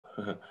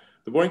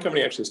The Boring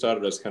Company actually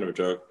started as kind of a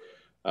joke.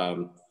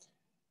 And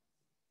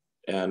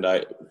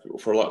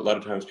for a lot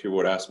of times people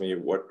would ask me,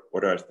 what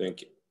do I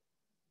think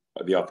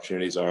the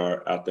opportunities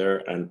are out there?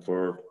 And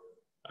for,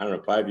 I don't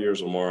know, 5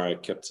 years or more, I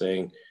kept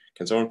saying,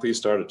 can someone please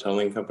start a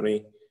tunneling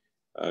company?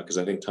 Because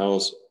I think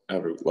tunnels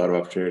have a lot of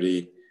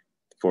opportunity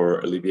for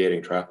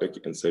alleviating traffic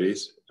in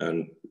cities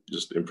and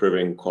just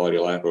improving quality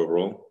of life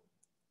overall.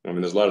 I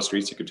mean, there's a lot of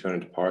streets you could turn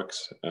into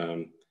parks.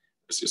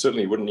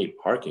 Certainly you wouldn't need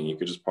parking. You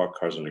could just park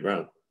cars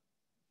underground.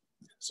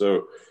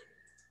 So,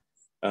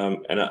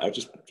 and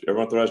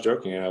everyone thought I was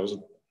joking. And I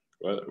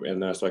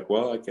was like,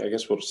 well, I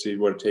guess we'll see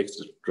what it takes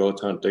to drill a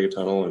tunnel, dig a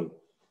tunnel,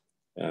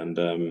 and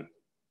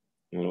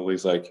all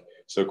these like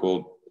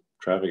so-called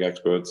traffic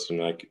experts and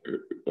like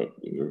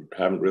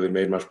haven't really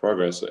made much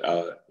progress.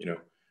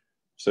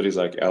 Cities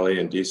like LA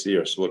and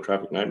DC are still a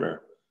traffic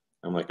nightmare.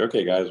 I'm like,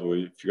 okay, guys, well,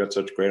 if you got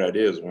such great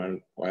ideas,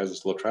 why is this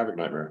still a traffic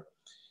nightmare?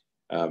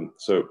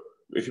 So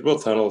if you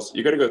build tunnels,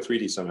 you got to go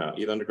 3D somehow,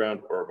 either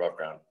underground or above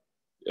ground,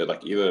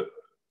 like either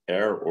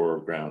air or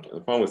ground. And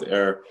the problem with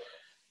air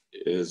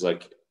is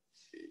like,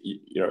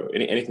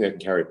 anything that can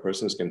carry a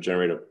person is going to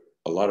generate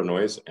a lot of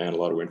noise and a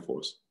lot of wind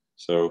force.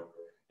 So,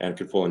 and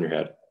could fall on your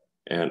head,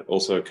 and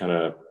also kind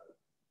of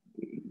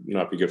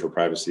not be good for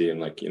privacy. And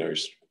like, you're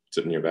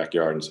sitting in your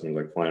backyard and someone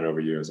like flying over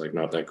you is like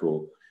not that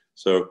cool.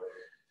 So,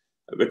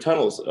 but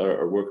tunnels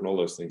are working all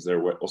those things.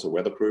 They're also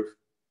weatherproof.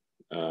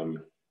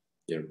 Don't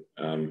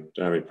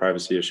have any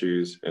privacy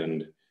issues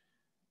and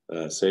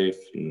safe.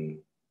 And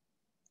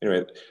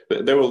anyway,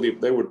 they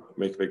would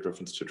make a big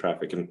difference to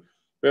traffic. And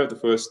we have the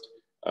first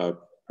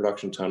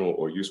production tunnel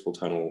or useful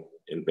tunnel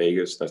in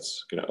Vegas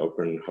that's going to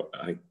open,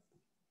 I think,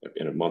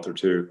 in a month or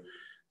two.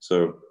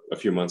 So a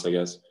few months, I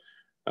guess.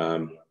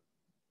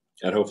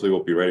 And hopefully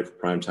we'll be ready for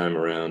prime time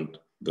around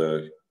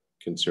the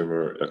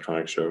Consumer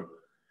Electronics Show.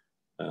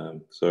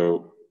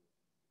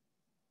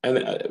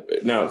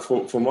 Now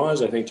for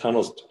Mars, I think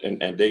tunnels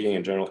and digging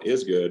in general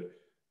is good,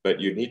 but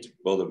you need to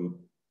build a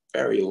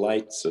very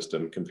light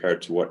system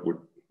compared to what would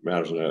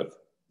matter on Earth.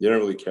 You don't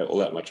really care all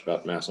that much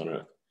about mass on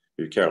Earth.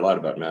 You care a lot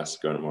about mass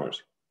going to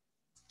Mars.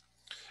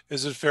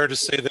 Is it fair to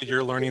say that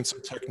you're learning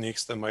some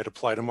techniques that might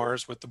apply to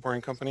Mars with the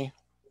Boring Company?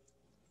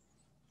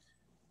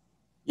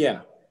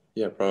 Yeah,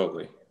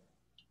 probably.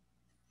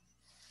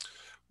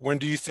 When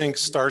do you think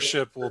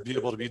Starship will be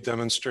able to be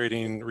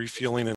demonstrating refueling